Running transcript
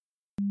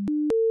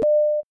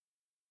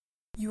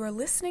You are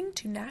listening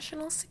to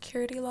National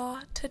Security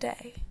Law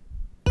Today.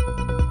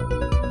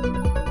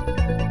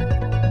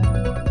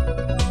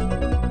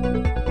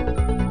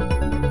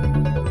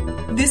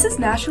 This is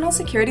National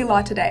Security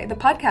Law Today, the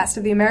podcast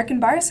of the American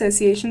Bar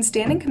Association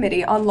Standing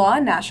Committee on Law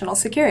and National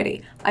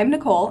Security. I'm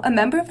Nicole, a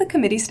member of the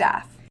committee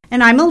staff.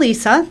 And I'm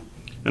Elisa.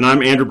 And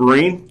I'm Andrew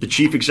Breen, the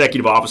Chief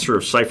Executive Officer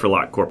of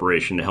CipherLock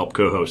Corporation, to help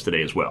co-host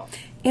today as well.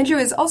 Andrew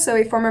is also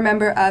a former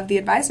member of the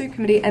advisory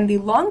committee and the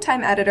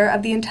longtime editor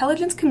of the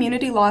Intelligence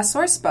Community Law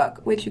Sourcebook,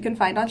 which you can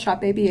find on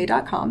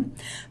shopaba.com.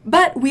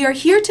 But we are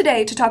here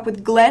today to talk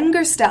with Glenn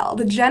Gerstell,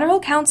 the General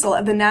Counsel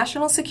of the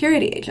National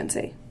Security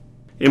Agency.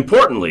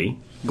 Importantly,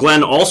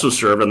 Glenn also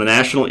served on the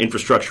National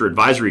Infrastructure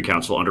Advisory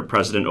Council under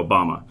President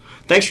Obama.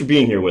 Thanks for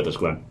being here with us,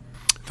 Glenn.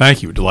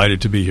 Thank you. Delighted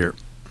to be here.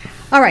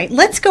 All right,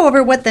 let's go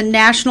over what the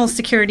National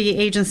Security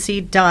Agency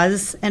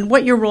does and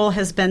what your role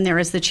has been there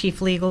as the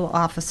Chief Legal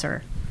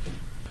Officer.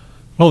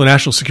 Well, the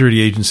National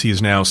Security Agency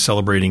is now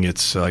celebrating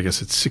its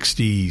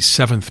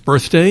 67th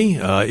birthday.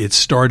 It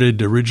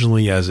started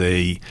originally as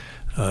a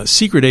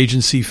secret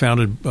agency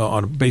founded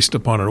based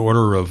upon an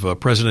order of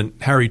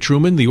President Harry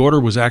Truman. The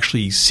order was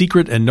actually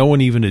secret, and no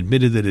one even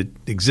admitted that it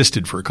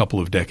existed for a couple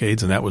of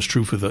decades, and that was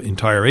true for the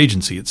entire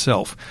agency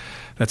itself.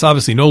 That's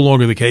obviously no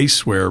longer the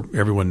case, where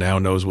everyone now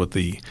knows what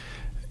the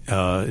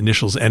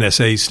initials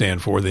NSA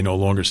stand for. They no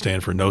longer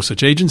stand for no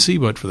such agency,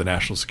 but for the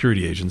National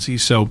Security Agency.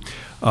 So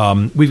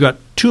we've got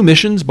two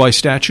missions by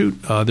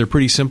statute. They're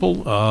pretty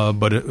simple,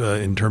 but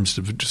in terms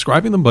of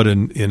describing them, but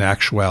in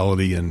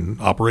actuality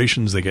and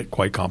operations, they get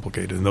quite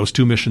complicated. And those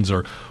two missions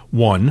are,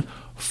 one,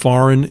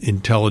 foreign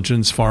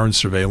intelligence, foreign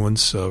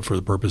surveillance for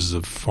the purposes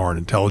of foreign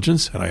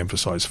intelligence, and I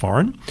emphasize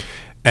foreign.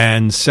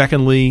 And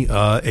secondly,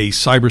 a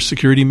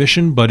cybersecurity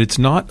mission, but it's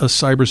not a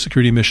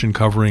cybersecurity mission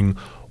covering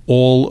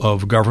all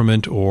of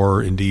government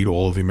or indeed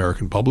all of the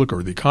American public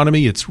or the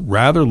economy. It's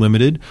rather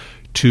limited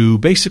to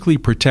basically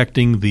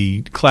protecting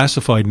the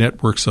classified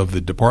networks of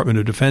the Department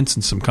of Defense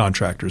and some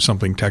contractors,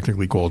 something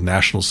technically called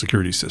national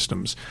security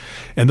systems.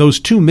 And those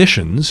two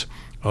missions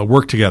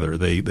work together.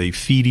 They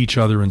feed each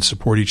other and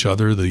support each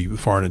other. The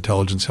foreign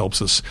intelligence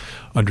helps us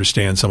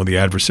understand some of the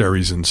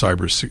adversaries in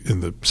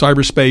the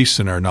cyberspace,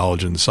 and our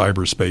knowledge in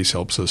cyberspace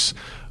helps us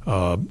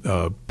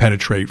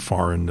penetrate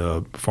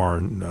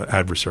foreign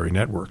adversary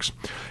networks.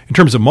 In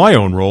terms of my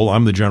own role,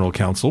 I'm the General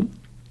Counsel.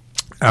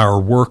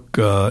 Our work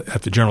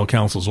at the General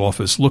Counsel's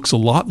office looks a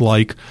lot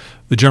like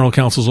the General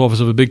Counsel's office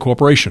of a big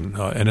corporation.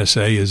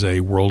 NSA is a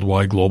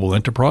worldwide global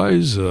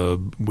enterprise.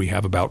 We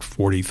have about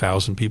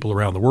 40,000 people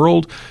around the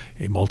world,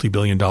 a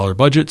multi-billion-dollar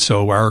budget.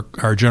 So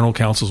our General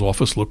Counsel's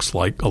office looks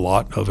like a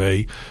lot of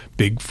a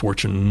big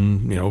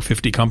Fortune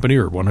 50 company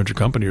or 100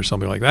 company or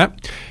something like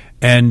that.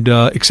 And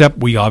except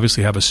we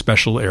obviously have a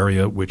special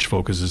area which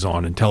focuses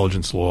on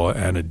intelligence law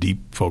and a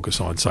deep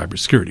focus on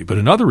cybersecurity. But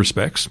in other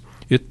respects,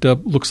 it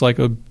looks like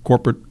a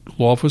corporate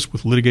law office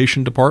with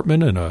litigation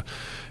department and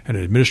an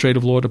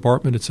administrative law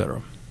department, et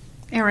cetera.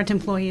 Errant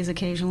employees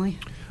occasionally?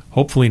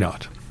 Hopefully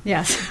not.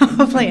 Yes,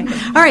 hopefully.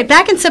 All right,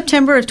 back in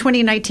September of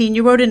 2019,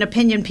 you wrote an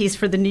opinion piece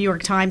for the New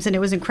York Times, and it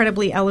was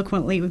incredibly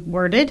eloquently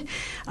worded.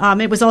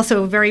 It was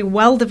also a very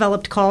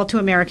well-developed call to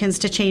Americans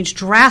to change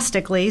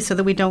drastically so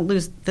that we don't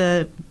lose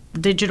the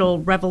digital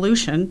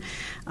revolution.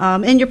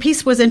 And your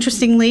piece was,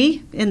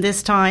 interestingly, in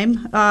this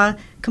time,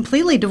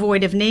 completely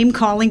devoid of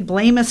name-calling,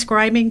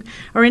 blame-ascribing,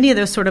 or any of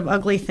those sort of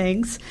ugly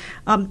things.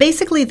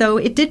 Basically, though,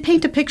 it did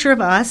paint a picture of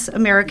us,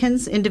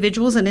 Americans,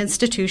 individuals, and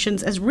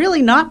institutions, as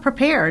really not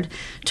prepared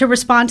to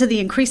respond to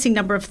the increasing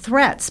number of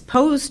threats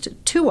posed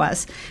to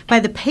us by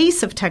the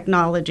pace of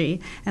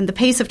technology and the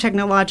pace of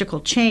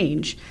technological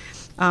change.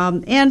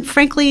 And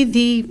frankly,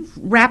 the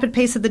rapid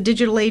pace of the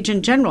digital age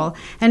in general.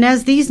 And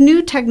as these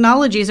new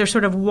technologies are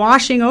sort of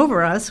washing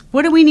over us,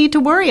 what do we need to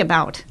worry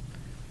about?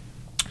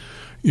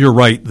 You're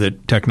right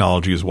that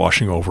technology is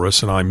washing over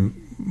us, and I'm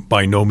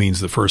by no means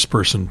the first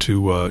person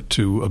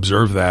to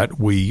observe that.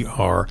 We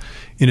are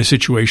in a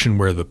situation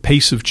where the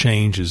pace of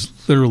change is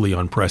literally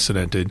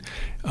unprecedented,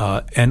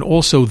 and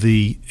also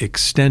the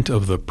extent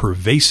of the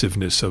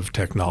pervasiveness of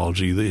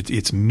technology,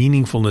 its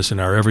meaningfulness in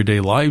our everyday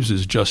lives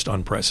is just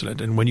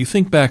unprecedented. And when you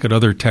think back at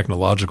other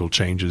technological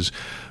changes,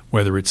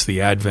 whether it's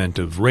the advent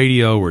of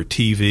radio or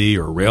TV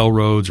or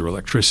railroads or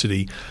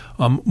electricity,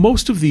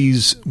 most of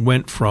these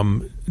went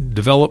from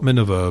development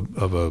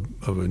of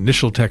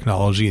initial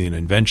technology, an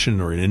invention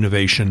or an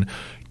innovation,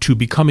 to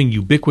becoming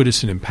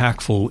ubiquitous and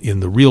impactful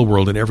in the real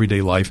world and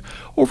everyday life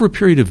over a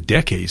period of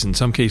decades. In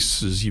some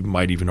cases, you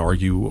might even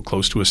argue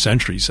close to a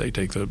century. Say,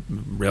 take the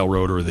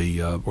railroad or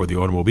the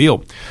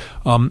automobile.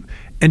 And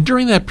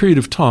during that period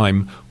of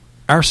time,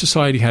 our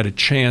society had a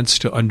chance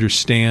to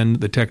understand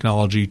the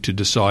technology, to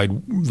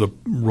decide the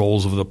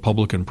roles of the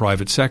public and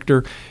private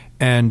sector,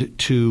 and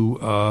to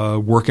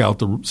work out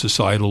the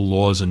societal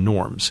laws and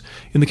norms.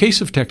 In the case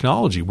of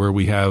technology, where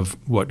we have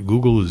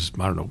Google is,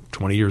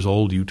 20 years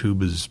old,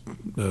 YouTube is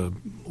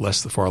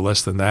far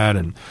less than that,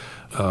 and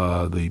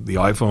the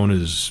iPhone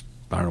is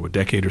I don't know, a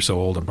decade or so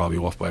old. I'm probably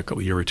off by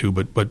a year or two,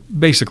 but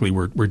basically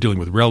we're dealing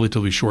with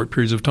relatively short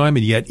periods of time,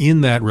 and yet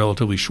in that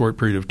relatively short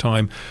period of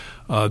time,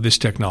 this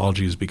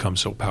technology has become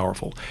so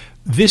powerful.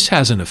 This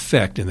has an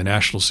effect in the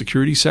national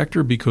security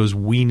sector because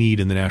we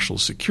need in the national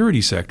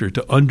security sector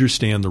to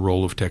understand the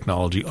role of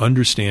technology,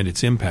 understand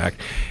its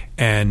impact,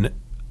 and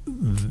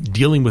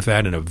dealing with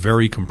that in a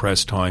very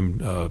compressed time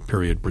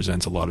period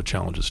presents a lot of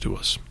challenges to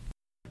us.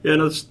 Yeah,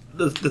 no,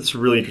 that's a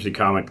really interesting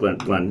comment,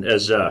 Glenn.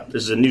 As a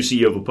new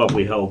CEO of a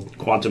publicly held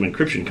quantum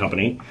encryption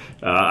company,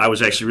 I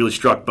was actually really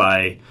struck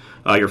by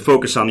your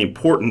focus on the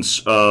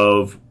importance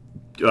of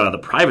the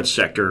private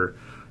sector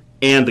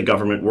and the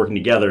government working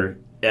together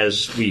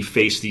as we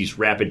face these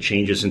rapid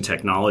changes in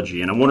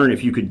technology. And I'm wondering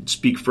if you could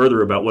speak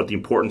further about what the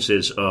importance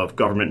is of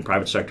government and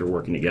private sector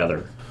working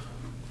together.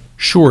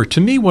 Sure. To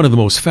me, one of the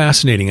most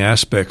fascinating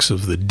aspects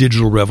of the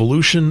digital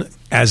revolution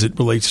as it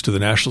relates to the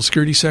national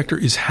security sector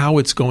is how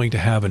it's going to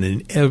have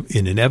an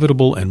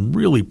inevitable and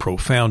really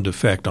profound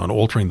effect on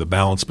altering the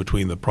balance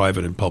between the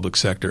private and public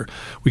sector.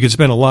 We could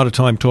spend a lot of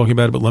time talking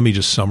about it, but let me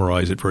just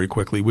summarize it very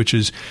quickly, which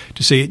is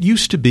to say it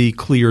used to be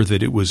clear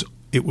that it was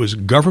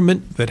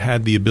government that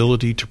had the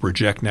ability to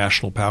project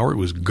national power. It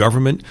was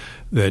government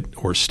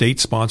or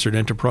state-sponsored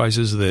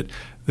enterprises that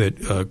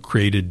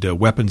created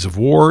weapons of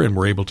war and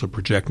were able to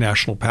project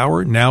national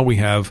power. Now we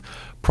have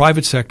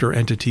private sector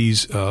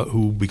entities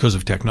who, because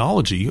of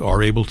technology,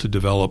 are able to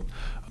develop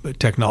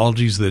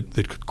technologies that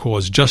could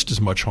cause just as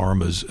much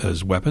harm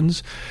as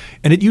weapons.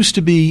 And it used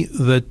to be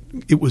that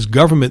it was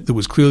government that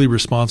was clearly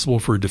responsible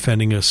for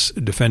defending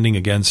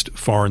against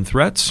foreign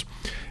threats.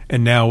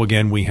 And now,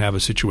 again, we have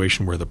a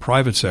situation where the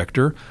private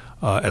sector,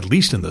 at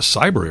least in the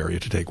cyber area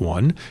to take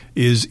one,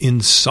 is in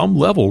some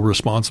level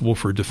responsible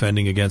for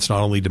defending against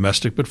not only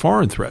domestic but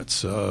foreign threats.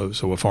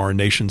 So a foreign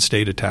nation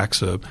state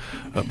attacks a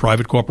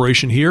private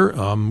corporation here.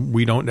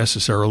 We're not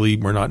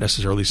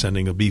necessarily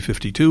sending a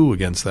B-52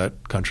 against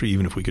that country,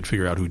 even if we could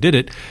figure out who did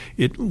it.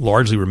 It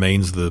largely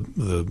remains the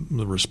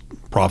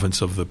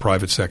province of the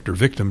private sector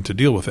victim to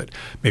deal with it.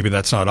 Maybe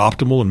that's not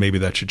optimal, and maybe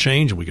that should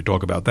change, and we could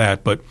talk about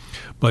that.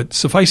 But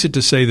suffice it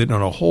to say that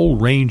on a whole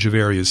range of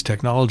areas,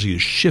 technology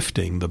is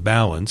shifting the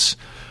balance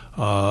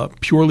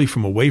purely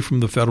from away from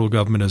the federal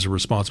government as a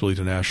responsibility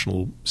to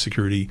national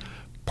security,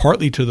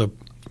 partly to the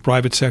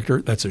private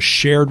sector. That's a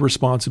shared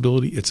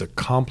responsibility. It's a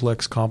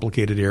complex,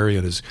 complicated area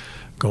and is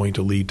going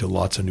to lead to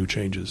lots of new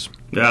changes.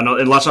 Yeah, no,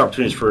 and lots of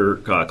opportunities for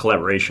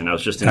collaboration. I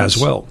was just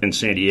in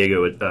San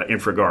Diego at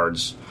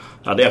InfraGard's,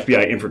 the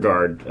FBI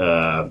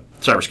InfraGard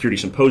cybersecurity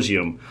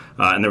symposium,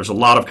 and there was a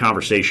lot of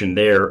conversation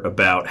there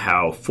about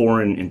how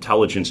foreign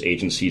intelligence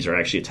agencies are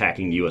actually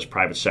attacking the U.S.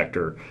 private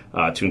sector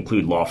to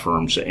include law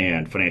firms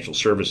and financial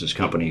services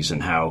companies,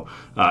 and how,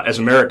 as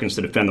Americans,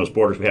 to defend those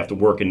borders, we have to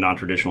work in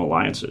non-traditional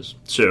alliances.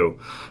 So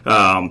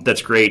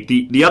that's great.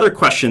 The other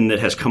question that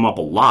has come up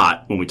a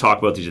lot when we talk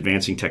about these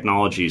advancing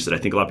technologies that I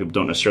think a lot of people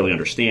don't necessarily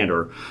understand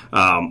are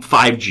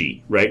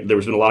 5G, right?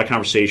 There's been a lot of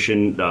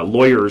conversation.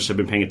 Lawyers have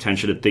been paying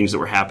attention to things that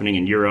were happening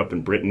in Europe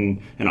and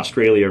Britain and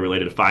Australia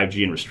related to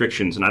 5G and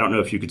restrictions. And I don't know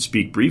if you could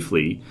speak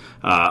briefly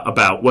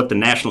about what the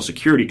national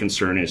security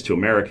concern is to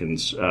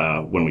Americans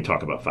when we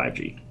talk about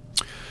 5G.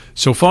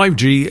 So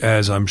 5G,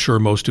 as I'm sure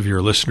most of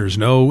your listeners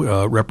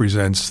know,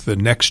 represents the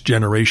next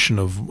generation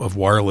of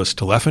wireless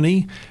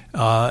telephony.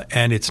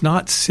 And it's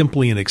not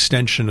simply an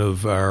extension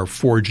of our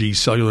 4G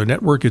cellular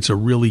network. It's a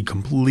really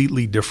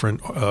completely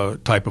different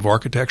type of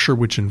architecture,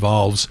 which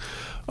involves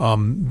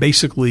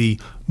basically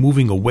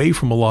moving away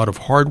from a lot of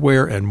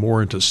hardware and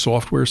more into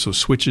software. So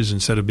switches,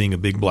 instead of being a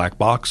big black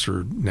box,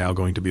 are now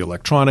going to be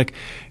electronic.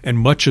 And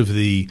much of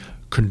the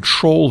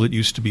control that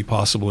used to be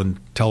possible in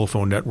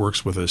telephone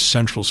networks with a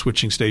central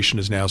switching station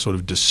is now sort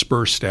of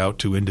dispersed out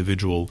to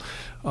individual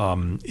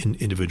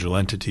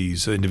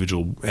entities,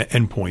 individual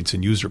endpoints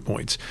and user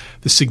points.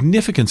 The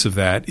significance of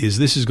that is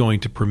this is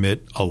going to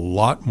permit a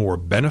lot more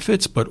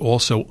benefits, but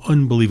also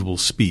unbelievable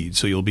speed.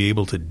 So you'll be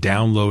able to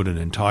download an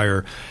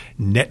entire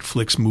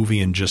Netflix movie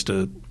in just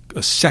a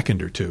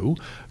second or two,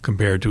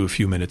 compared to a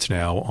few minutes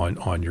now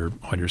on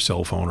your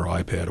cell phone or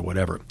iPad or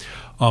whatever.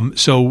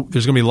 So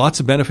there's going to be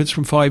lots of benefits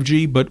from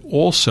 5G, but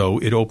also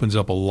it opens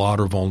up a lot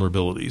of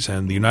vulnerabilities.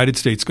 And the United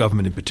States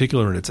government in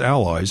particular and its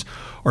allies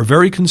are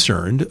very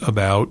concerned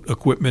about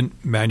equipment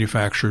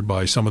manufactured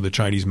by some of the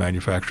Chinese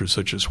manufacturers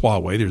such as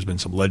Huawei. There's been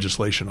some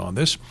legislation on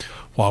this.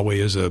 Huawei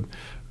is a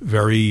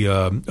very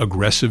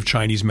aggressive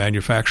Chinese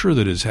manufacturer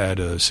that has had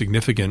a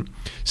significant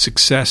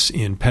success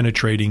in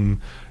penetrating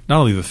not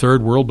only the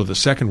third world but the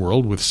second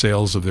world with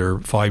sales of their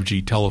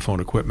 5G telephone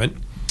equipment.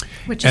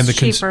 Which is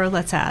cheaper,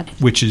 let's add.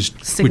 Which is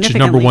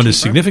number one, is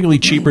significantly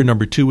cheaper.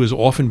 Number two, is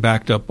often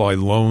backed up by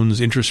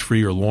loans,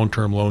 interest-free or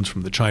long-term loans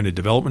from the China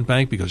Development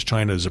Bank, because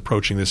China is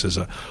approaching this as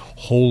a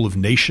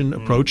whole-of-nation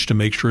approach to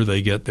make sure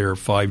they get their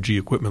 5G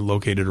equipment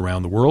located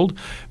around the world.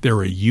 There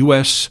are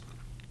U.S.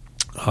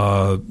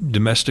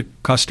 Domestic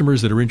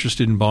customers that are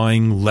interested in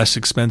buying less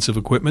expensive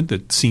equipment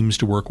that seems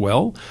to work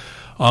well.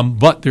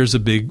 But there's a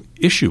big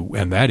issue,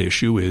 and that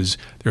issue is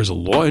there's a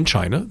law in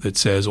China that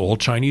says all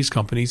Chinese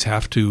companies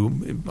have to,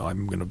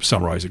 I'm going to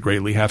summarize it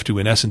greatly, have to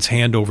in essence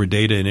hand over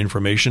data and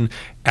information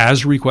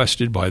as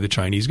requested by the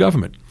Chinese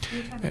government.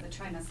 You're talking about the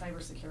China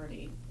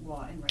cybersecurity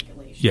law and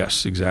regulation.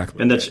 Yes,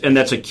 exactly. And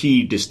that's a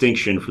key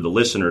distinction for the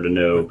listener to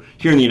know.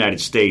 Here in the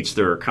United States,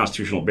 there are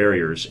constitutional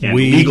barriers and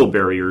legal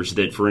barriers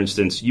that, for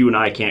instance, you and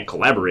I can't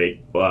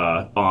collaborate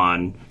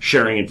on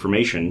sharing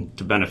information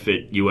to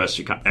benefit U.S.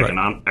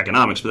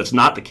 economics, but that's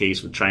not the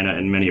case with China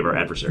and many of our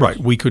adversaries. Right.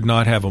 We could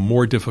not have a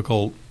more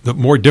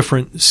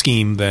different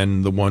scheme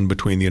than the one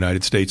between the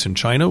United States and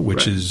China,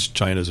 which is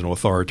China's an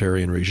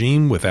authoritarian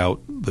regime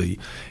without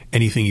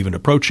anything even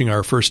approaching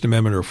our First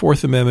Amendment or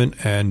Fourth Amendment.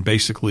 And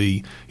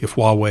basically, if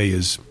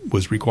Huawei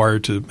was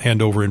required to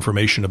hand over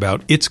information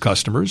about its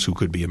customers, who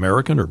could be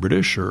American or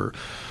British or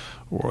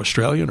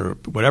Australian or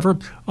whatever,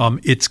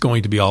 it's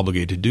going to be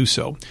obligated to do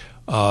so.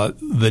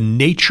 The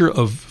nature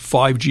of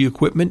 5G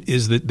equipment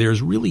is that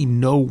there's really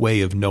no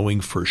way of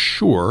knowing for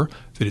sure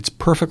that it's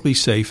perfectly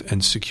safe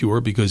and secure,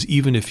 because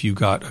even if you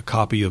got a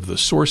copy of the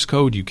source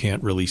code, you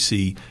can't really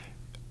see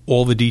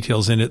all the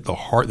details in it.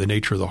 The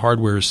nature of the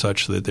hardware is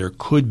such that there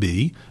could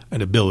be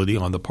an ability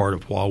on the part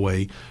of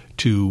Huawei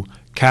to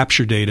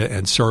capture data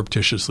and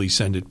surreptitiously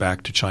send it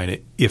back to China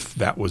if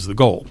that was the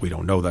goal. We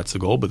don't know that's the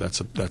goal, but that's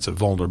a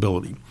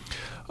vulnerability.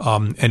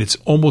 And it's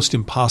almost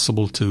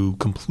impossible to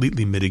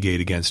completely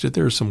mitigate against it.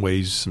 There are some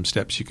ways, some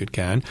steps you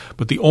can,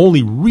 but the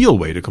only real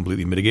way to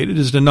completely mitigate it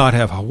is to not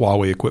have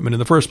Huawei equipment in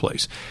the first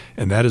place.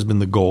 And that has been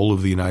the goal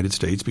of the United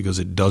States, because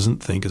it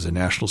doesn't think as a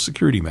national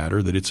security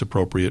matter that it's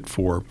appropriate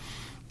for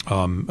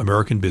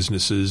American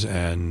businesses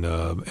and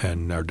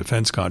our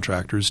defense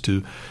contractors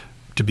to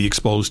be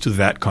exposed to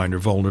that kind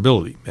of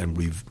vulnerability. And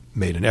we've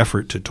made an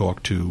effort to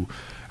talk to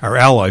our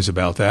allies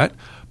about that.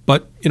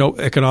 But,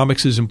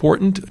 economics is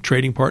important,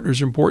 trading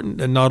partners are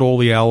important, and not all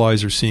the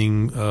allies are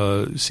seeing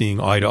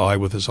eye to eye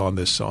with us on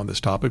this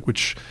topic,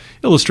 which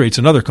illustrates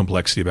another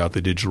complexity about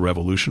the digital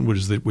revolution,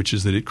 which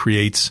is that it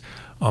creates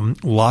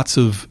lots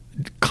of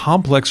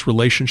complex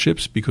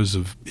relationships because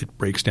it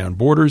breaks down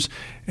borders,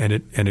 and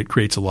it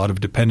creates a lot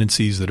of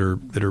dependencies that are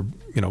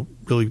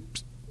really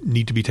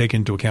need to be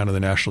taken into account in the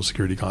national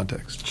security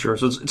context. Sure.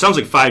 So it sounds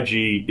like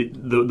 5G,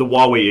 the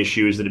Huawei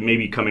issue is that it may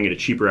be coming at a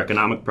cheaper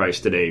economic price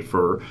today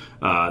for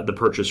the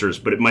purchasers,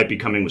 but it might be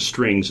coming with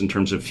strings in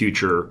terms of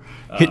future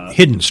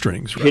hidden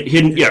strings. Right?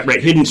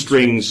 Hidden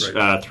strings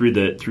through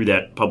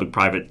that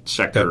public-private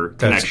sector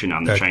connection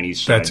on the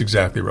Chinese side. That's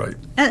exactly right.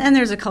 And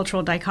there's a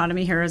cultural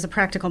dichotomy here. As a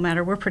practical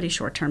matter, we're pretty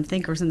short-term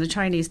thinkers, and the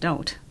Chinese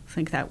don't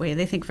think that way.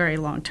 They think very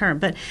long term.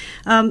 But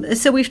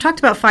so we've talked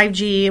about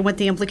 5G and what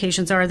the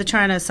implications are. The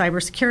China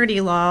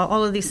cybersecurity law,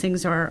 all of these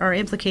things are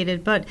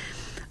implicated. But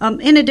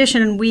in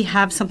addition, we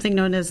have something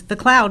known as the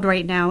cloud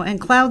right now, and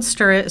cloud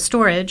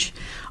storage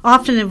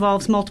often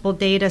involves multiple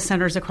data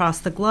centers across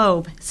the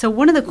globe. So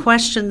one of the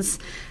questions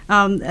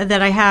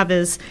that I have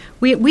is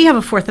we have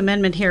a Fourth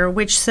Amendment here,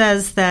 which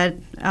says that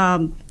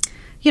kind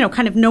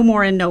of no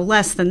more and no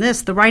less than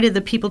this: the right of the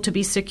people to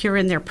be secure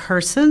in their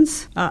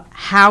persons,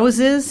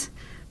 houses,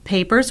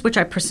 papers, which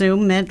I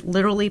presume meant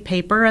literally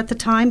paper at the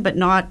time, but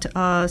not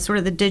sort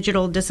of the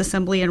digital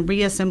disassembly and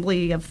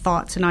reassembly of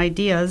thoughts and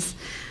ideas,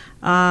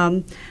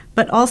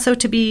 but also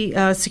to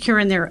be secure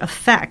in their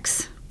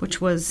effects, which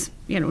was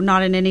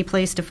not in any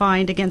place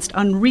defined, against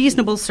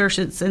unreasonable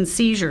searches and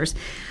seizures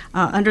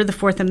under the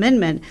Fourth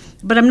Amendment.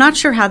 But I'm not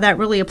sure how that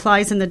really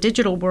applies in the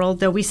digital world,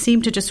 though we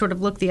seem to just sort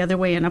of look the other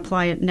way and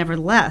apply it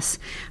nevertheless.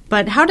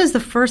 But how does the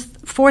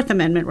Fourth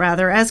Amendment,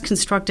 as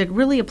constructed,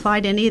 really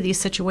apply to any of these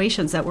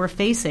situations that we're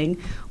facing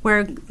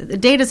where the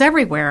data's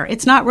everywhere?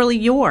 It's not really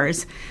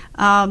yours.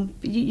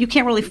 You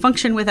can't really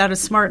function without a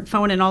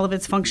smartphone and all of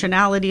its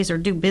functionalities or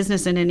do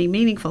business in any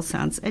meaningful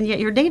sense, and yet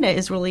your data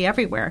is really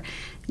everywhere.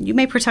 You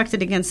may protect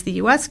it against the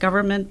U.S.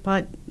 government,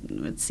 but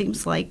it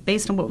seems like,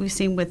 based on what we've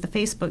seen with the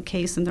Facebook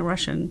case and the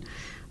Russian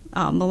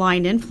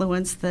malign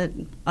influence, that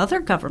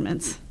other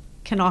governments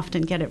can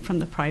often get it from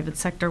the private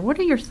sector. What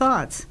are your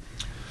thoughts?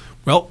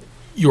 Well,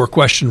 your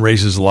question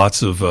raises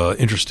lots of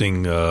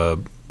interesting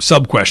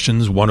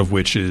sub-questions, one of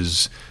which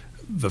is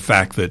the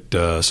fact that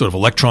sort of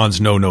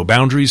electrons know no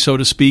boundaries, so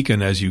to speak,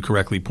 and as you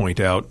correctly point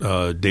out,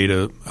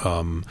 data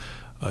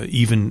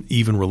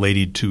even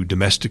related to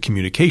domestic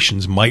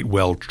communications might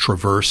well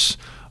traverse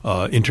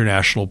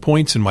international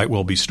points and might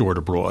well be stored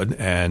abroad.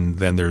 And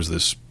then there's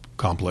this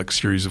complex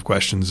series of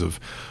questions of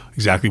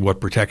exactly what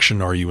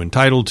protection are you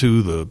entitled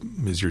to?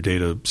 Is your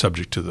data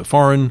subject to the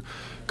foreign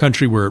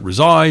country where it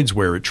resides,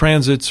 where it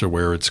transits, or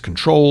where it's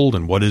controlled,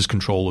 and what is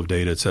control of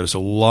data, et cetera.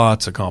 So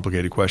lots of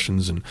complicated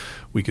questions, and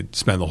we could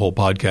spend the whole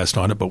podcast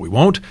on it, but we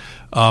won't.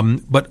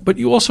 But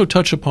you also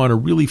touch upon a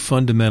really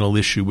fundamental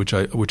issue, which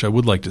I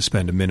would like to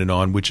spend a minute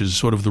on, which is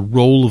sort of the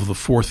role of the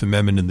Fourth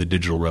Amendment in the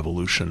digital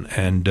revolution.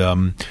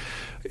 And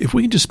if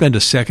we can just spend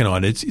a second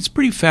on it, it's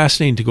pretty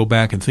fascinating to go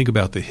back and think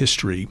about the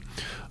history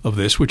of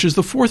this, which is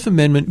the Fourth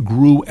Amendment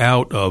grew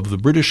out of the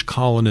British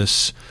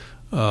colonists'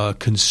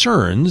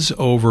 concerns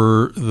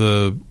over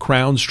the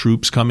Crown's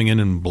troops coming in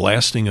and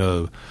blasting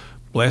a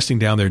blasting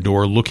down their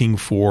door looking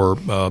for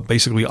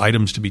basically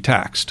items to be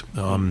taxed,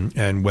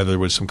 and whether there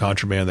was some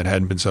contraband that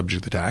hadn't been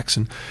subject to tax.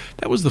 And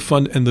that was the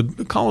fun. And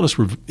the colonists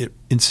were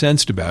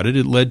incensed about it.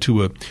 It led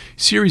to a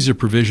series of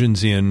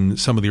provisions in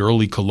some of the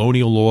early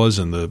colonial laws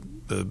and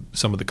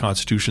some of the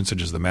constitutions,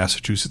 such as the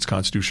Massachusetts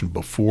Constitution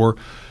before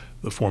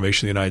the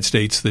formation of the United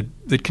States,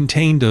 that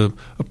contained a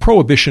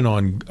prohibition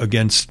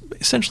against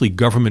essentially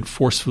government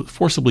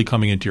forcibly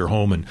coming into your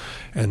home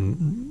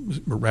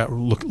and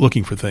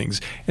looking for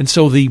things. And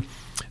so the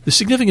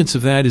significance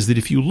of that is that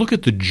if you look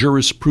at the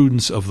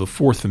jurisprudence of the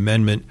Fourth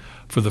Amendment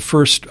for the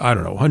first,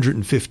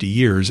 150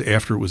 years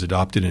after it was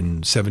adopted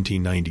in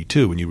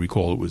 1792, and you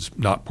recall it was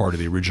not part of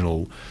the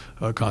original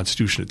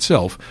Constitution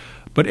itself,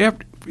 but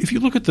if you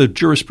look at the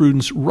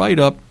jurisprudence right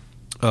up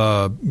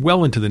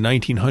well into the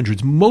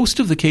 1900s, most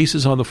of the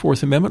cases on the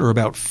Fourth Amendment are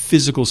about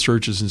physical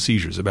searches and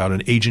seizures, about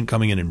an agent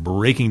coming in and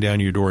breaking down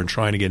your door and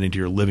trying to get into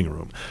your living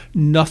room.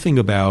 Nothing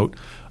about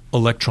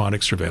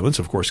electronic surveillance,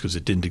 of course, because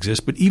it didn't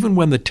exist. But even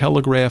when the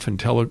telegraph and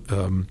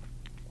telephone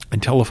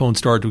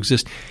started to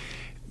exist,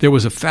 there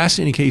was a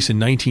fascinating case in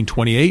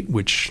 1928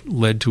 which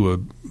led to a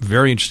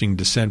very interesting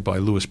dissent by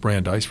Louis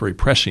Brandeis, very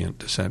prescient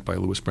dissent by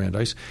Louis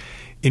Brandeis,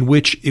 in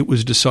which it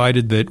was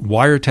decided that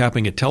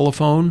wiretapping a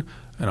telephone,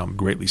 and I'm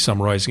greatly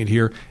summarizing it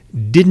here,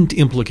 didn't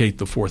implicate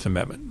the Fourth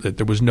Amendment, that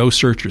there was no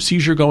search or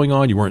seizure going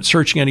on. You weren't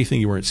searching anything.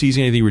 You weren't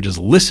seizing anything. You were just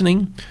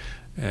listening.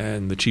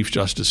 And the Chief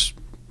Justice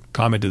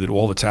commented that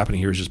all that's happening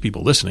here is just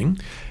people listening.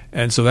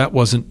 And so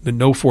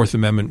no Fourth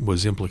Amendment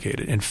was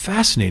implicated. And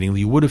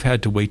fascinatingly, you would have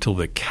had to wait till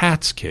the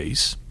Katz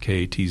case,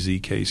 K-A-T-Z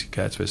case,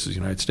 Katz versus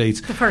United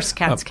States. The first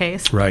Katz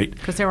case. Right.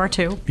 Because there are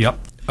two. Yep.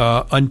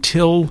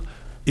 Until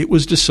it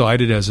was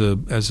decided as a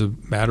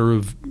matter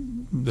of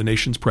the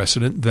nation's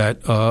precedent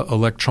that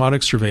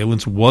electronic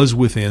surveillance was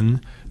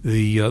within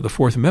the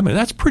Fourth Amendment.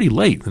 That's pretty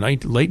late, the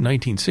late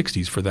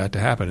 1960s, for that to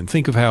happen. And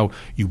think of how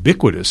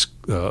ubiquitous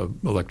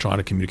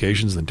electronic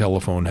communications and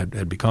telephone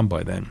had become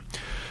by then.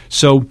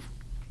 So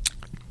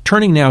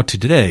turning now to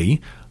today,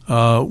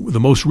 the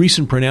most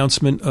recent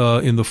pronouncement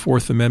in the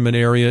Fourth Amendment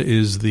area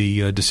is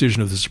the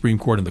decision of the Supreme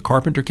Court in the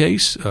Carpenter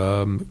case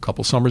a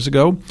couple summers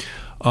ago,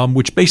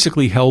 which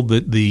basically held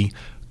that the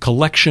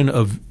collection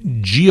of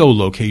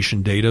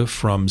geolocation data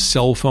from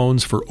cell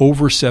phones for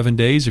over 7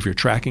 days, if you're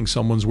tracking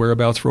someone's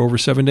whereabouts for over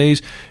 7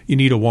 days, you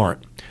need a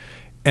warrant.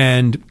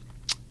 And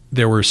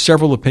there were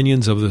several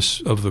opinions of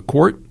the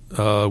court,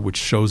 which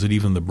shows that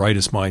even the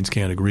brightest minds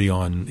can't agree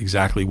on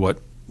exactly what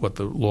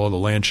the law of the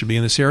land should be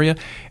in this area.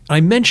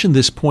 I mention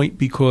this point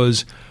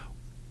because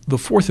the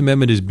Fourth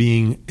Amendment is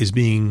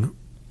being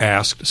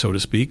asked, so to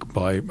speak,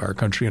 by our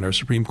country and our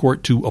Supreme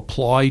Court to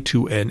apply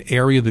to an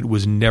area that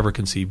was never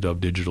conceived of,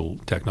 digital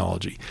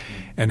technology.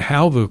 And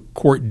how the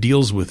court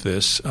deals with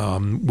this,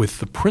 with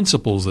the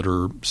principles that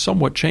are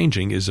somewhat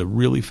changing, is a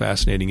really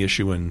fascinating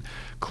issue, and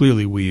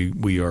clearly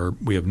we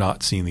have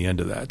not seen the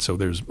end of that. So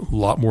there's a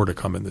lot more to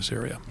come in this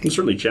area. And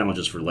certainly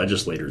challenges for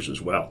legislators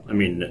as well. I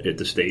mean, at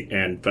the state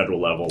and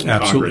federal level,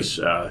 Congress,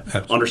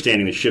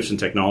 understanding the shifts in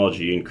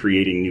technology and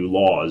creating new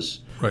laws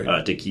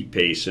right. To keep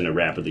pace in a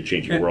rapidly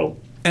changing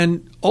world.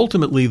 And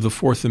ultimately, the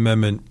Fourth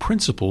Amendment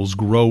principles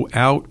grow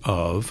out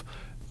of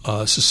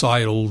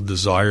societal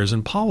desires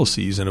and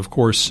policies. And of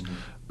course,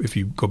 if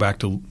you go back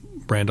to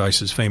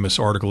Brandeis's famous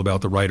article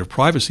about the right of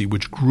privacy,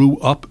 which grew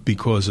up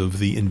because of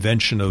the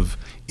invention of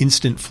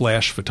instant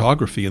flash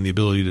photography and the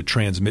ability to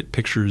transmit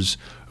pictures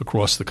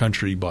across the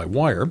country by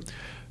wire,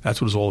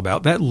 that's what it's all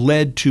about. That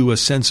led to a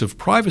sense of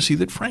privacy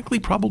that, frankly,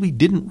 probably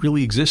didn't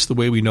really exist the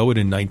way we know it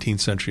in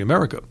 19th century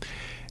America.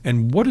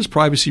 And what does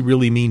privacy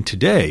really mean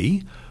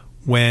today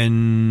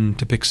when,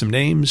 to pick some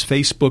names,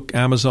 Facebook,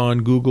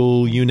 Amazon,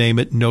 Google, you name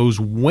it, knows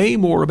way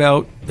more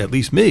about, at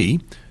least me,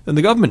 than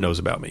the government knows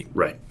about me?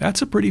 Right.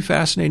 That's a pretty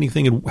fascinating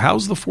thing. And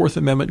how's the Fourth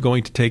Amendment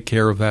going to take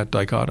care of that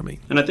dichotomy?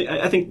 And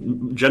I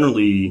think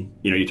generally,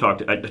 I talk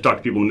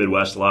to people in the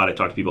Midwest a lot. I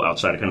talk to people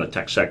outside of kind of the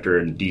tech sector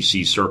and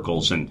DC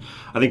circles, and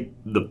I think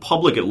the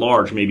public at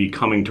large may be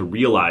coming to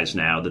realize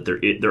now that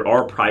there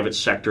are private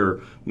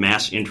sector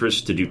mass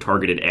interests to do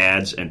targeted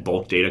ads and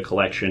bulk data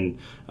collection.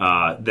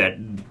 That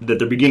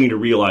they're beginning to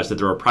realize that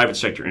there are private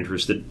sector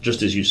interests that,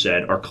 just as you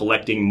said, are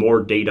collecting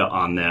more data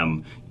on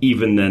them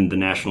even than the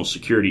national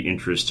security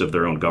interests of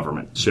their own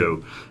government.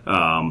 So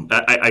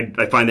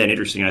I find that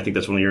interesting. I think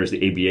that's one of the areas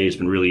the ABA has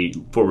been really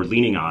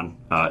forward-leaning on,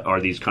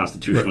 are these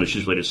constitutional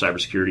issues related to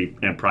cybersecurity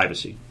and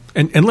privacy.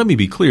 And let me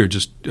be clear,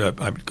 just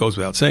it goes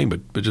without saying,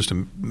 but just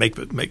to make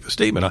the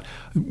statement,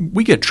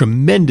 we get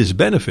tremendous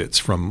benefits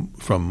from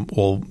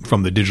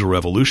the digital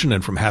revolution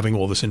and from having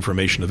all this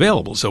information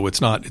available. So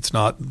it's not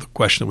the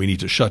question that we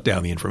need to shut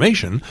down the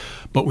information,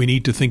 but we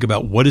need to think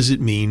about what does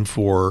it mean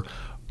for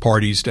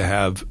parties to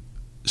have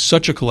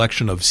such a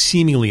collection of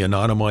seemingly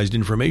anonymized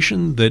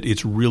information that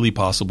it's really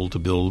possible to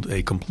build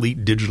a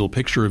complete digital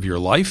picture of your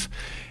life.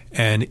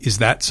 And is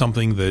that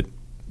something that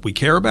we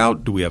care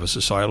about? Do we have a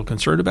societal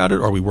concern about it?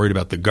 Are we worried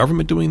about the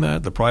government doing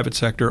that, the private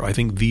sector? I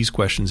think these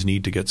questions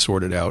need to get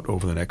sorted out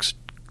over the next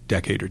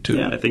decade or two.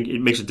 Yeah, I think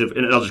it makes it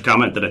difficult. And I'll just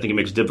comment that I think it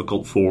makes it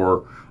difficult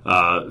for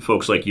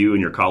folks like you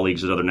and your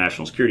colleagues at other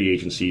national security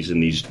agencies in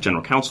these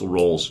general counsel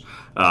roles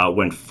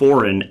when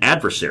foreign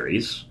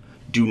adversaries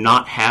do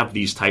not have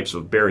these types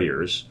of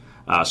barriers.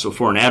 So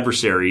foreign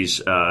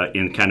adversaries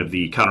in kind of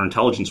the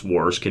counterintelligence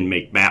wars can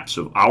make maps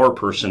of our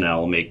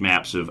personnel, make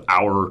maps of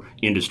our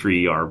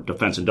industry, our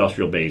defense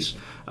industrial base,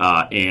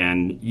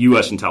 and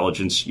U.S.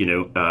 intelligence,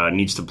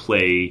 needs to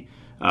play,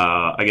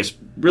 I guess,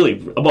 really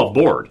above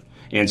board.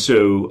 And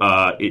so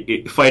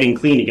fighting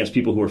clean against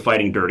people who are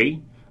fighting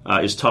dirty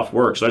is tough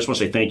work. So I just want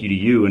to say thank you to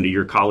you and to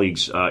your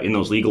colleagues in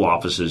those legal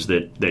offices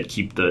that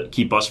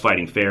keep us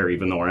fighting fair,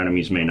 even though our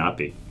enemies may not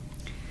be.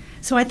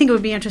 So I think it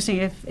would be interesting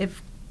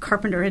if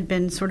Carpenter had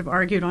been sort of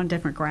argued on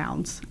different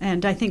grounds.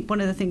 And I think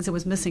one of the things that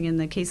was missing in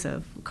the case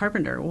of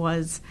Carpenter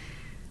was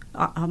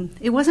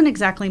it wasn't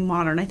exactly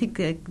modern. I think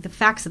the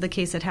facts of the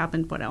case had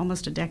happened,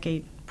 almost a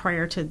decade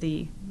prior to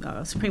the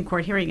Supreme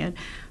Court hearing it.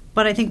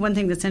 But I think one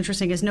thing that's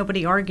interesting is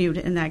nobody argued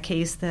in that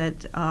case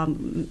that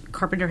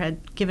Carpenter had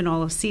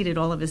ceded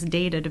all of his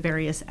data to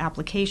various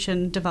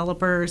application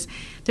developers.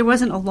 There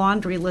wasn't a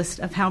laundry list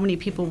of how many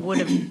people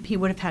he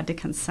would have had to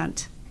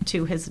consent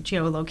to his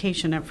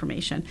geolocation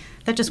information.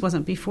 That just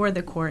wasn't before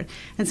the court.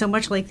 And so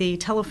much like the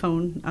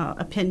telephone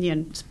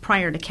opinions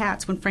prior to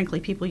Katz, when frankly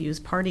people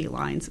used party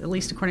lines, at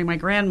least according to my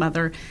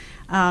grandmother,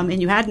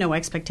 and you had no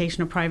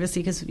expectation of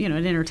privacy because, it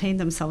entertained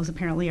themselves.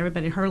 Apparently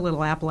everybody in her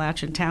little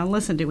Appalachian town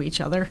listened to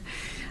each other.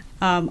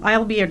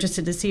 I'll be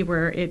interested to see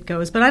where it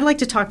goes. But I'd like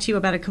to talk to you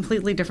about a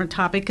completely different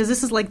topic because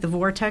this is like the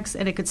vortex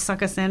and it could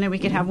suck us in and we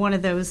could have one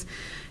of those,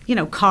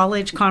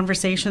 college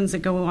conversations that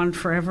go on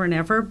forever and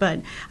ever.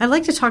 But I'd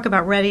like to talk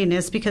about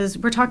readiness because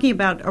we're talking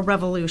about a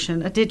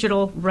revolution, a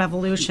digital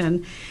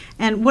revolution.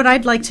 And what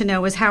I'd like to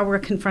know is how we're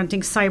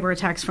confronting cyber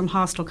attacks from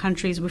hostile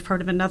countries. We've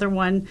heard of another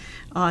one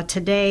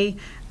today.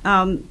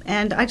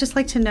 And I'd just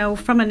like to know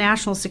from a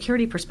national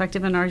security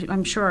perspective, and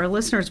I'm sure our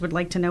listeners would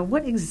like to know,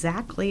 what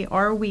exactly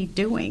are we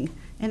doing,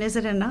 and is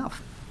it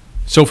enough?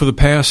 So for the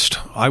past,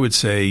 I would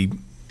say,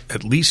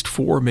 at least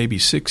 4, maybe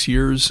 6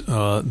 years,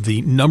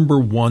 the number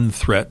one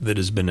threat that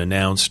has been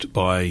announced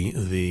by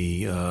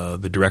the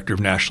Director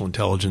of National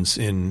Intelligence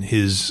in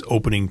his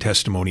opening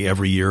testimony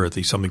every year at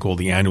something called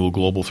the Annual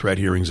Global Threat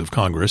Hearings of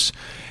Congress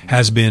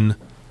has been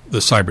the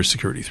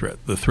cybersecurity threat,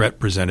 the threat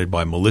presented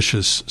by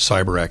malicious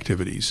cyber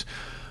activities.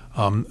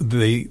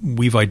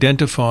 We've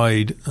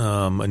identified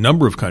a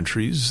number of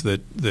countries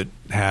that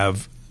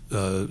have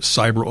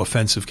cyber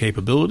offensive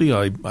capability.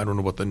 I don't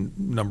know what the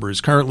number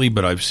is currently,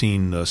 but I've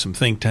seen some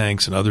think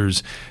tanks and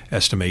others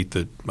estimate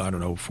that,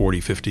 40,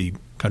 50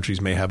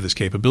 countries may have this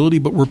capability.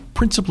 But we're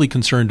principally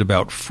concerned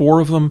about 4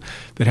 of them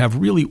that have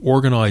really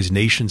organized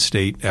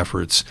nation-state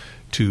efforts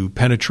to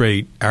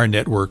penetrate our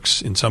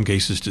networks, in some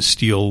cases to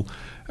steal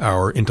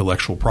our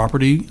intellectual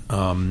property.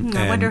 I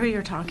wonder who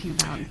you're talking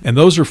about. And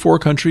those are 4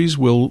 countries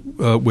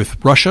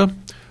with Russia,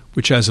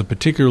 which has a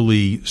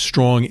particularly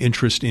strong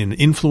interest in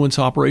influence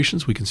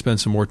operations. We can spend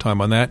some more time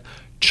on that.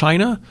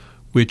 China,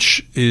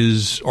 which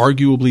is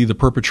arguably the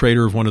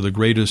perpetrator of one of the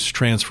greatest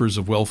transfers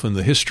of wealth in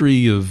the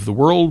history of the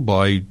world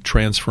by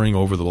transferring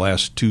over the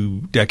last 2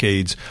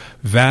 decades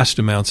vast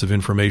amounts of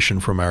information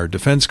from our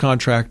defense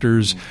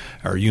contractors,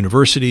 our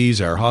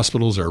universities, our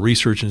hospitals, our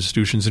research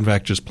institutions, in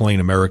fact, just plain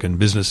American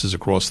businesses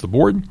across the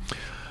board.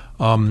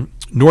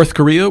 North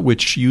Korea,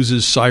 which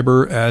uses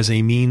cyber as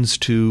a means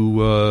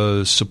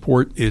to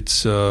support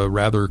its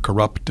rather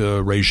corrupt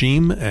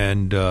regime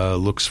and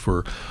looks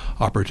for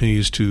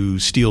opportunities to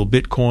steal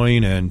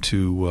Bitcoin and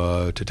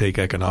to take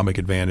economic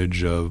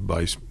advantage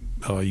by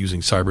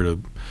using cyber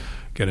to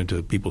get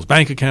into people's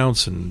bank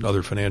accounts and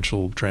other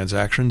financial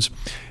transactions.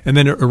 And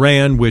then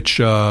Iran, which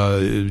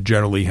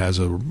generally has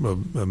a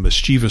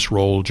mischievous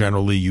role,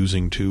 generally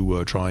using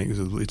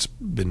it's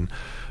been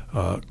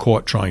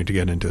caught trying to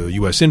get into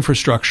U.S.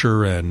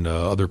 infrastructure and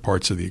other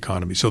parts of the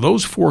economy. So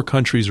those 4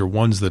 countries are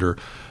ones that are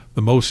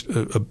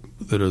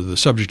the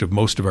subject of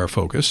most of our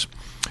focus.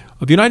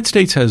 The United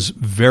States has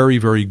very,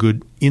 very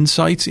good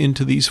insights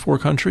into these 4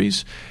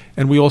 countries,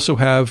 and we also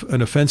have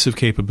an offensive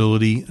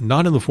capability,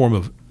 not in the form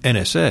of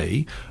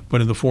NSA, but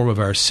in the form of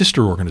our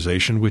sister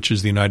organization, which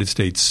is the United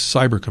States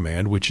Cyber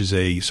Command, which is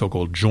a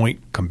so-called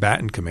Joint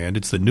Combatant Command.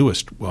 It's the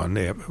newest one.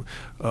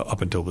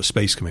 Up until the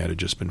Space Command had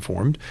just been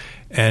formed.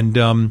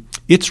 And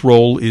its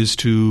role is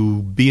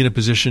to be in a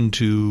position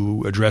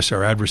to address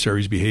our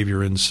adversaries'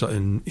 behavior in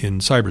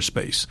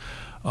cyberspace.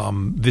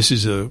 This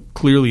is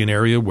clearly an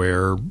area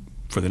where,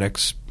 for the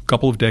next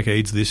couple of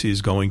decades, this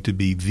is going to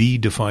be the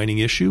defining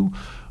issue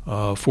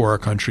for our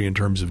country in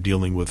terms of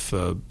dealing with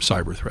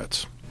cyber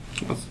threats.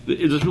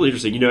 It's really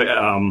interesting.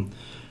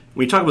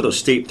 When you talk about those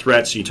state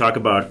threats, you talk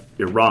about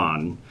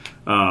Iran.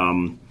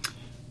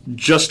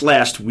 Just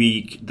last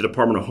week, the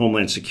Department of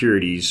Homeland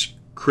Security's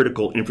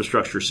Critical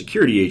Infrastructure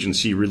Security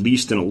Agency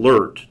released an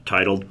alert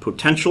titled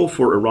Potential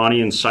for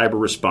Iranian Cyber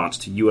Response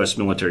to U.S.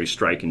 Military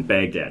Strike in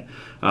Baghdad,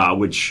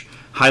 which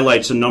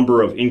highlights a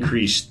number of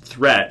increased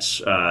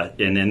threats.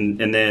 And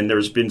then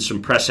there's been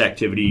some press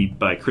activity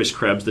by Chris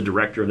Krebs, the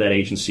director of that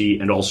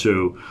agency, and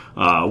also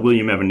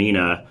William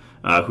Evanina,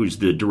 who's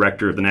the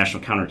director of the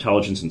National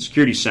Counterintelligence and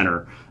Security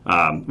Center.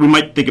 We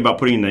might think about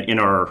putting in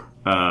our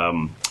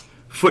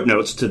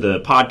footnotes to the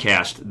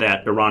podcast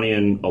that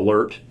Iranian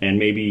alert, and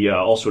maybe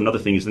also another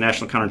thing is the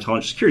National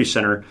Counterintelligence Security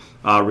Center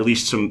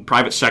released some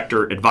private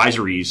sector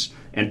advisories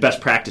and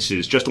best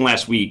practices just in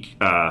last week,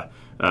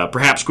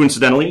 perhaps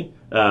coincidentally,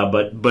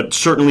 but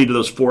certainly to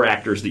those four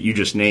actors that you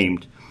just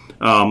named.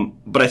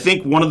 But I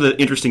think one of the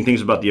interesting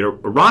things about the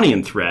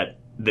Iranian threat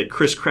that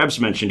Chris Krebs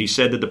mentioned, he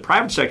said that the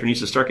private sector needs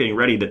to start getting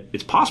ready that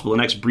it's possible the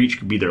next breach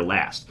could be their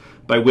last,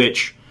 by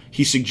which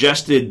he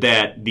suggested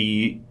that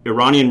the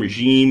Iranian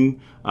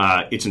regime,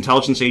 its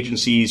intelligence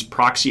agencies,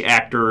 proxy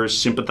actors,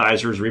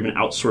 sympathizers, or even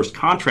outsourced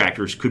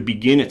contractors could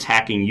begin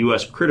attacking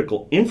U.S.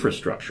 critical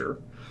infrastructure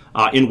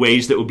in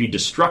ways that would be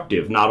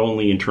destructive, not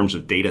only in terms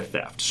of data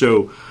theft.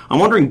 So I'm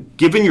wondering,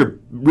 given your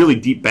really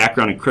deep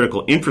background in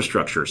critical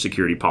infrastructure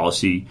security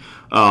policy,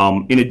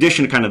 in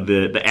addition to kind of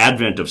the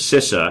advent of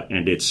CISA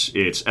and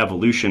its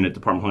evolution at the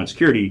Department of Homeland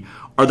Security,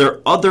 are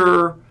there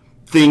other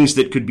things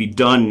that could be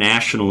done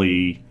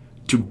nationally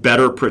to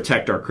better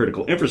protect our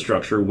critical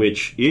infrastructure,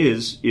 which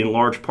is in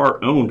large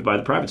part owned by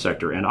the private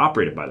sector and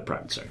operated by the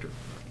private sector?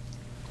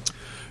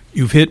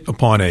 You've hit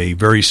upon a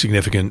very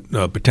significant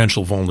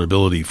potential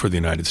vulnerability for the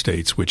United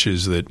States, which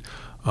is that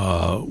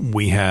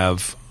we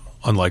have,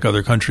 unlike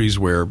other countries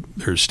where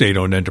there's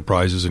state-owned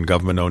enterprises and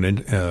government-owned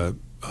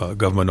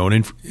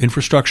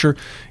infrastructure,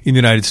 in the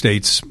United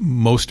States,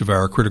 most of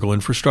our critical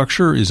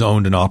infrastructure is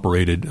owned and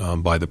operated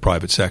by the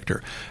private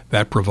sector.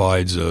 That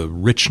provides a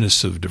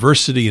richness of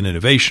diversity and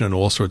innovation and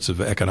all sorts of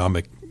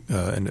economic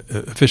and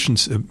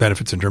efficiency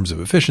benefits in terms of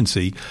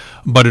efficiency,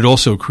 but it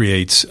also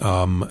creates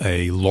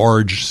a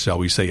large, shall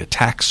we say,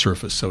 attack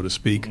surface, so to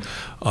speak,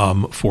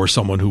 for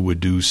someone who would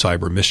do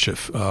cyber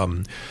mischief.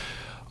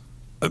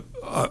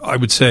 I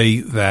would say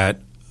that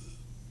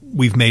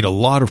we've made a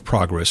lot of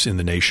progress in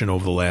the nation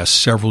over the last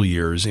several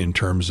years in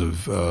terms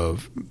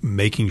of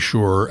making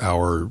sure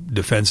our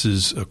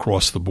defenses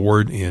across the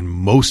board in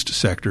most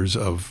sectors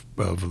of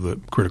the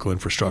critical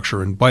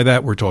infrastructure. And by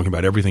that, we're talking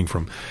about everything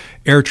from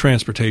air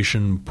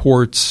transportation,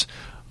 ports,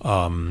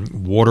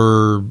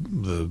 water,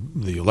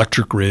 the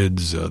electric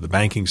grids, the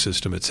banking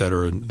system, et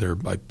cetera. And there,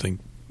 I think,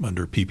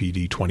 under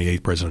PPD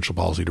 28, Presidential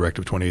Policy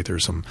Directive 28,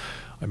 there's some,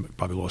 I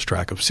probably lost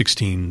track of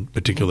 16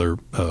 particular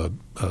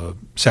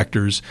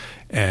sectors,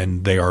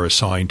 and they are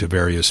assigned to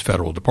various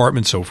federal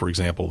departments. So, for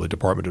example, the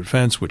Department of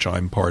Defense, which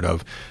I'm part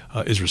of,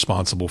 is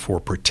responsible for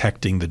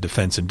protecting the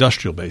defense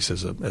industrial base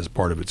as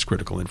part of its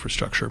critical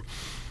infrastructure.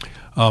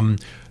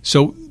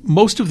 So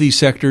most of these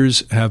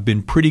sectors have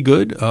been pretty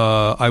good.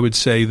 I would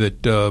say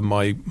that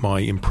my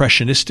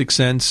impressionistic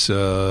sense,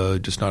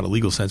 just not a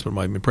legal sense, but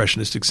my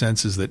impressionistic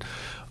sense is that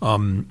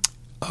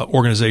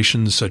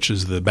organizations such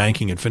as the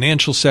banking and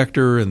financial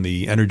sector and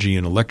the energy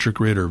and electric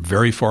grid are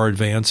very far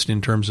advanced in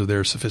terms of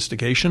their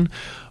sophistication.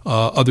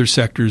 Other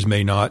sectors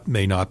may not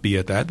be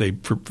at that. They,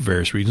 for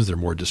various reasons, they're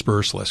more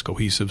dispersed, less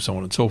cohesive, so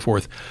on and so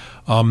forth.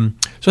 So I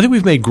think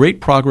we've made great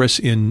progress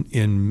in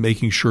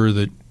making sure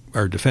that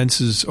our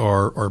defenses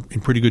are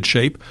in pretty good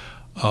shape.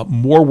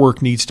 More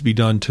work needs to be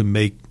done to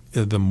make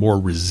them more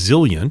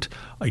resilient.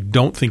 I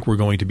don't think we're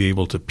going to be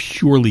able to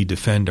purely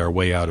defend our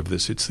way out of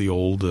this. It's the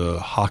old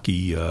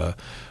hockey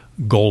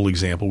goal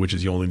example, which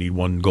is you only need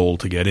one goal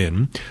to get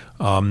in.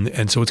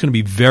 And so it's going to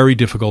be very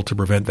difficult to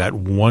prevent that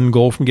one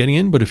goal from getting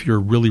in. But if you're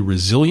really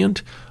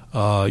resilient,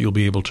 you'll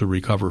be able to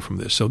recover from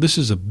this. So this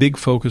is a big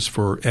focus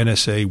for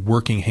NSA,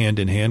 working hand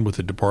in hand with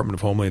the Department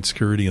of Homeland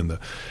Security and the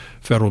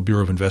Federal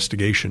Bureau of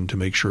Investigation to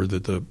make sure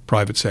that the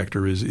private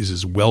sector is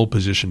as well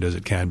positioned as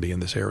it can be in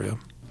this area.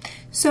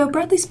 So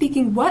broadly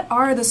speaking, what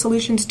are the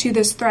solutions to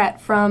this threat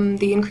from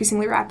the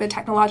increasingly rapid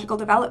technological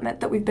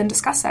development that we've been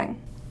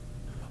discussing?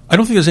 I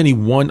don't think there's any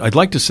one. I'd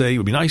like to say, it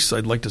would be nice,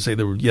 I'd like to say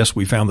that, yes,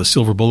 we found the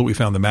silver bullet, we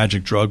found the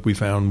magic drug, we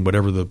found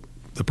whatever the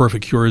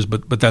perfect cure is,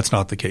 but that's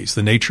not the case.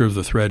 The nature of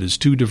the threat is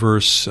too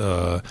diverse,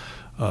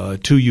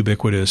 too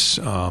ubiquitous,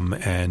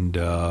 and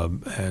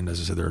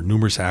as I said, there are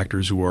numerous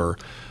actors who are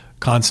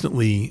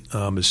constantly,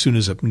 as soon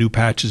as a new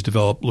patch is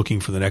developed, looking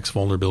for the next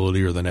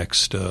vulnerability or the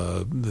next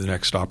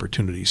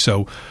opportunity.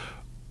 So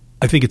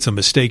I think it's a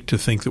mistake to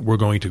think that we're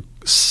going to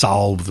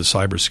solve the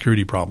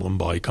cybersecurity problem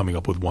by coming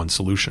up with one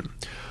solution.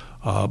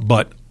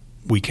 But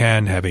we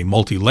can have a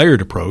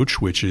multi-layered approach,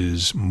 which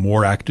is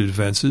more active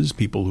defenses,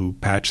 people who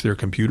patch their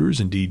computers.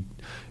 Indeed,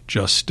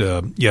 just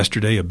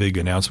yesterday, a big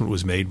announcement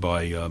was made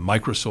by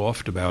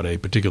Microsoft about a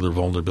particular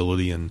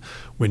vulnerability in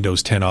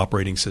Windows 10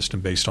 operating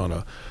system based on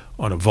a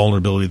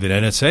vulnerability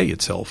that NSA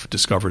itself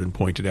discovered and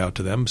pointed out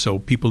to them. So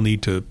people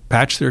need to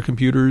patch their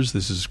computers.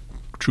 This is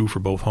true for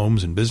both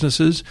homes and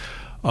businesses.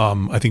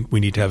 I think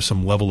we need to have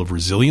some level of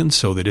resilience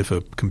so that if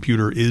a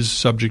computer is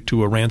subject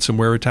to a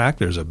ransomware attack,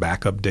 there's a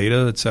backup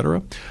data, et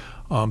cetera.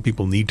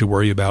 People need to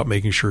worry about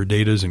making sure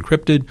data is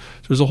encrypted.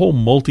 So there's a whole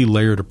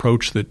multi-layered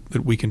approach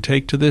that we can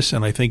take to this,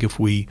 and I think if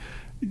we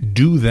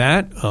do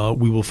that,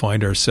 we will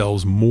find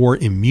ourselves more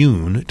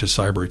immune to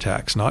cyber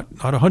attacks. Not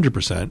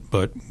 100%,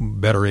 but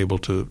better able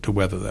to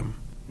weather them.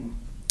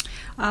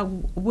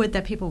 Would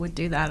that people would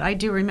do that. I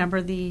do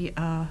remember the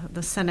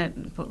Senate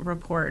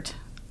report,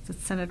 the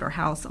Senate or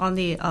House, on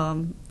the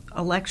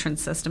election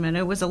system, and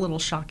it was a little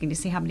shocking to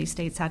see how many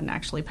states hadn't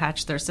actually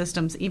patched their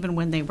systems, even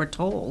when they were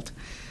told,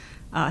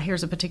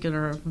 here's a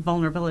particular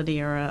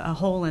vulnerability or a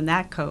hole in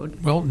that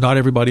code. Well, not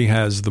everybody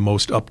has the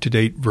most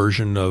up-to-date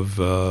version of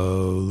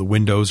the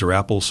Windows or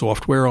Apple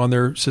software on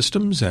their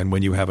systems, and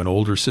when you have an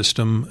older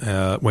system,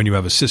 when you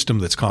have a system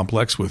that's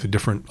complex with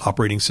different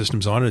operating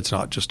systems on it, it's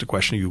not just a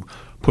question of you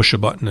push a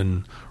button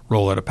and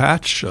roll out a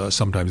patch.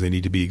 Sometimes they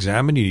need to be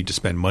examined. You need to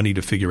spend money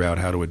to figure out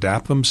how to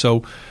adapt them.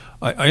 So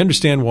I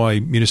understand why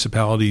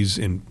municipalities,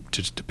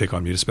 just to pick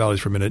on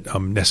municipalities for a minute,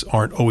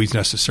 aren't always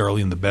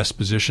necessarily in the best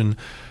position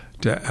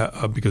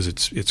because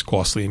it's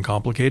costly and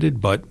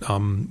complicated, but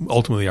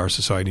ultimately our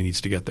society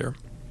needs to get there.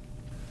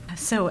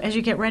 So as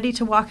you get ready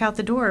to walk out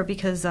the door,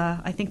 because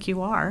I think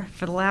you are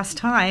for the last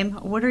time,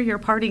 what are your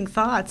parting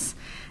thoughts?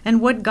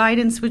 And what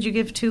guidance would you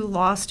give to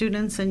law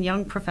students and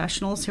young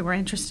professionals who are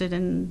interested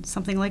in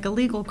something like a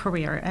legal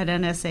career at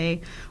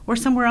NSA or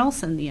somewhere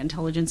else in the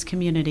intelligence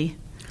community?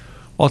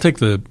 Well, I'll take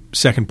the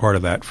second part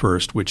of that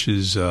first, which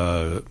is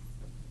I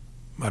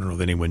don't know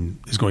if anyone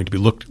is going to be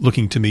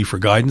looking to me for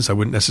guidance. I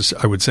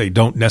would say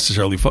don't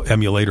necessarily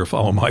emulate or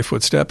follow my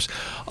footsteps.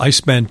 I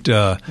spent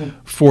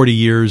 40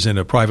 years in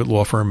a private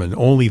law firm, and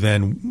only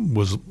then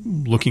was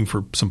looking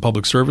for some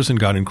public service, and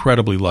got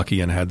incredibly lucky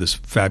and had this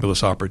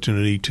fabulous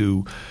opportunity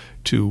to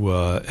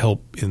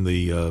help in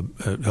the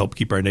help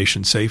keep our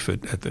nation safe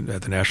at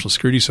the National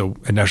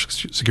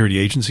Security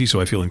Agency.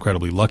 So I feel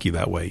incredibly lucky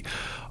that way.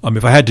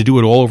 If I had to do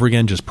it all over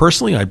again, just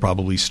personally, I'd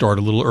probably start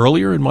a little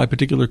earlier in my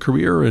particular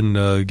career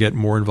and get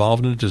more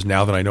involved in it. Just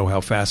now that I know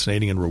how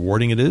fascinating and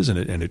rewarding it is, and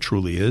it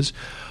truly is.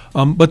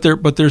 But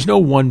there's no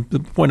one. The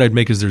point I'd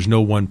make is there's no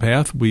one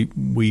path.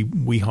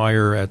 We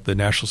hire at the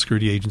National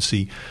Security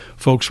Agency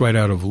folks right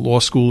out of law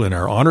school in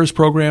our honors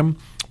program.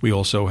 We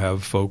also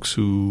have folks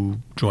who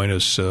join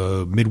us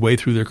midway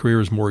through their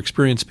career as more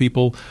experienced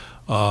people.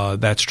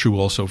 That's true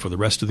also for the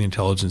rest of the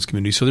intelligence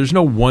community. So there's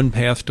no one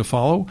path to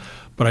follow,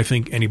 but I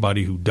think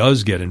anybody who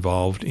does get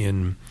involved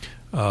in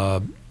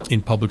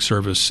public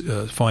service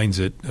finds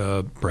it,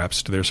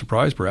 perhaps to their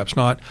surprise, perhaps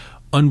not,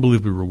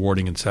 unbelievably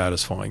rewarding and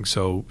satisfying.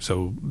 So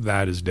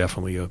that is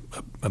definitely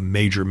a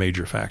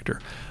major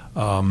factor.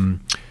 In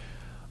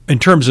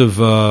terms of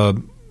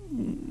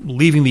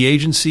leaving the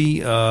agency,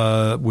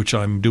 which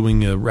I'm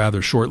doing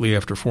rather shortly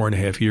after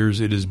 4.5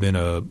 years, it has been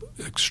an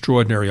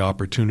extraordinary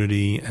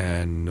opportunity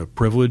and a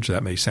privilege.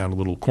 That may sound a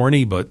little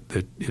corny, but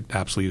it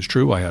absolutely is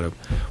true. I had a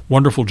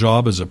wonderful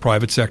job as a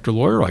private sector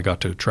lawyer. I got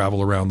to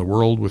travel around the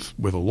world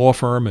with a law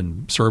firm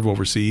and serve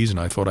overseas, and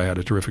I thought I had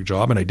a terrific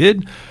job, and I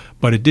did,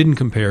 but it didn't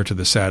compare to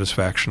the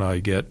satisfaction I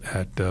get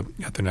at the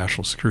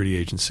National Security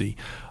Agency.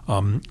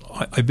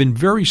 I've been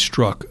very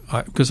struck,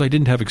 because I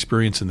didn't have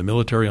experience in the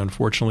military,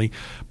 unfortunately,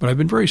 but I've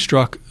been very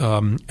struck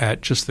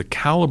at just the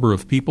caliber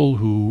of people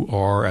who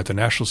are at the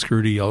National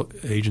Security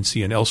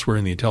Agency and elsewhere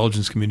in the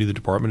intelligence community, the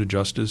Department of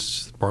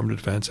Justice, Department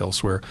of Defense,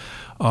 elsewhere.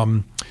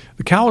 The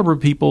caliber of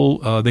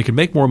people, they can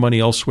make more money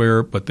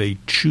elsewhere, but they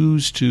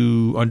choose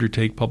to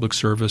undertake public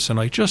service.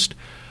 And I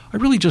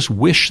really just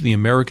wish the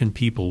American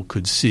people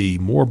could see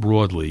more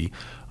broadly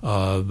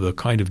the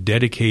kind of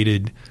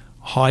dedicated,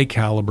 high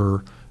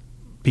caliber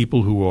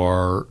people who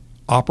are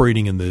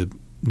operating in the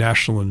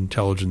national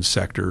intelligence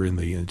sector, in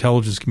the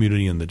intelligence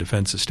community, and the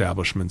defense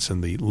establishments,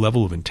 and the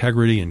level of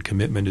integrity and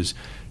commitment is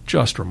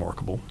just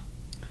remarkable.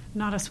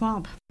 Not a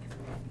swamp.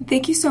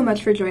 Thank you so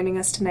much for joining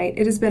us tonight.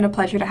 It has been a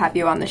pleasure to have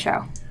you on the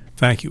show.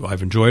 Thank you.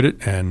 I've enjoyed it,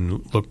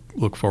 and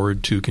look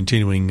forward to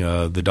continuing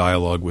the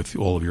dialogue with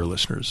all of your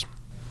listeners.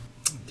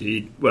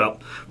 Indeed. Well,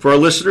 for our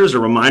listeners, a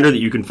reminder that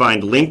you can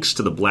find links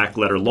to the Black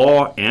Letter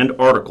Law and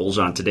articles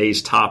on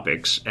today's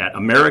topics at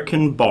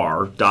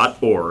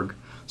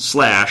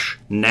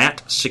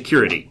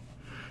americanbar.org/natsecurity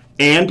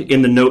and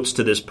in the notes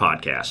to this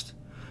podcast.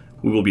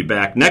 We will be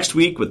back next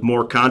week with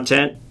more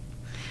content.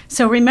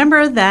 So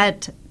remember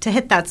that to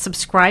hit that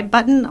subscribe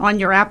button on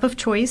your app of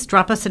choice,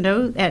 drop us a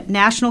note at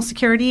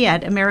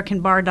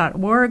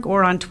nationalsecurity@americanbar.org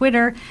or on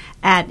Twitter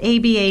at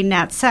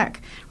ABANatSec.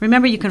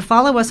 Remember, you can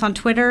follow us on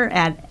Twitter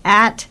at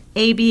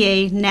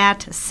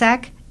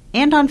ABANatSec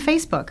and on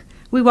Facebook.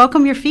 We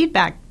welcome your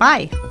feedback.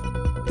 Bye.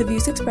 The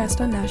views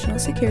expressed on national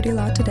security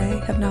law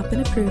today have not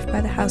been approved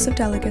by the House of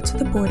Delegates or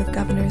the Board of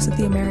Governors of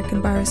the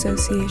American Bar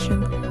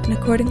Association and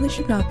accordingly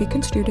should not be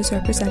construed as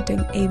representing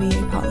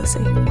ABA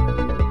policy.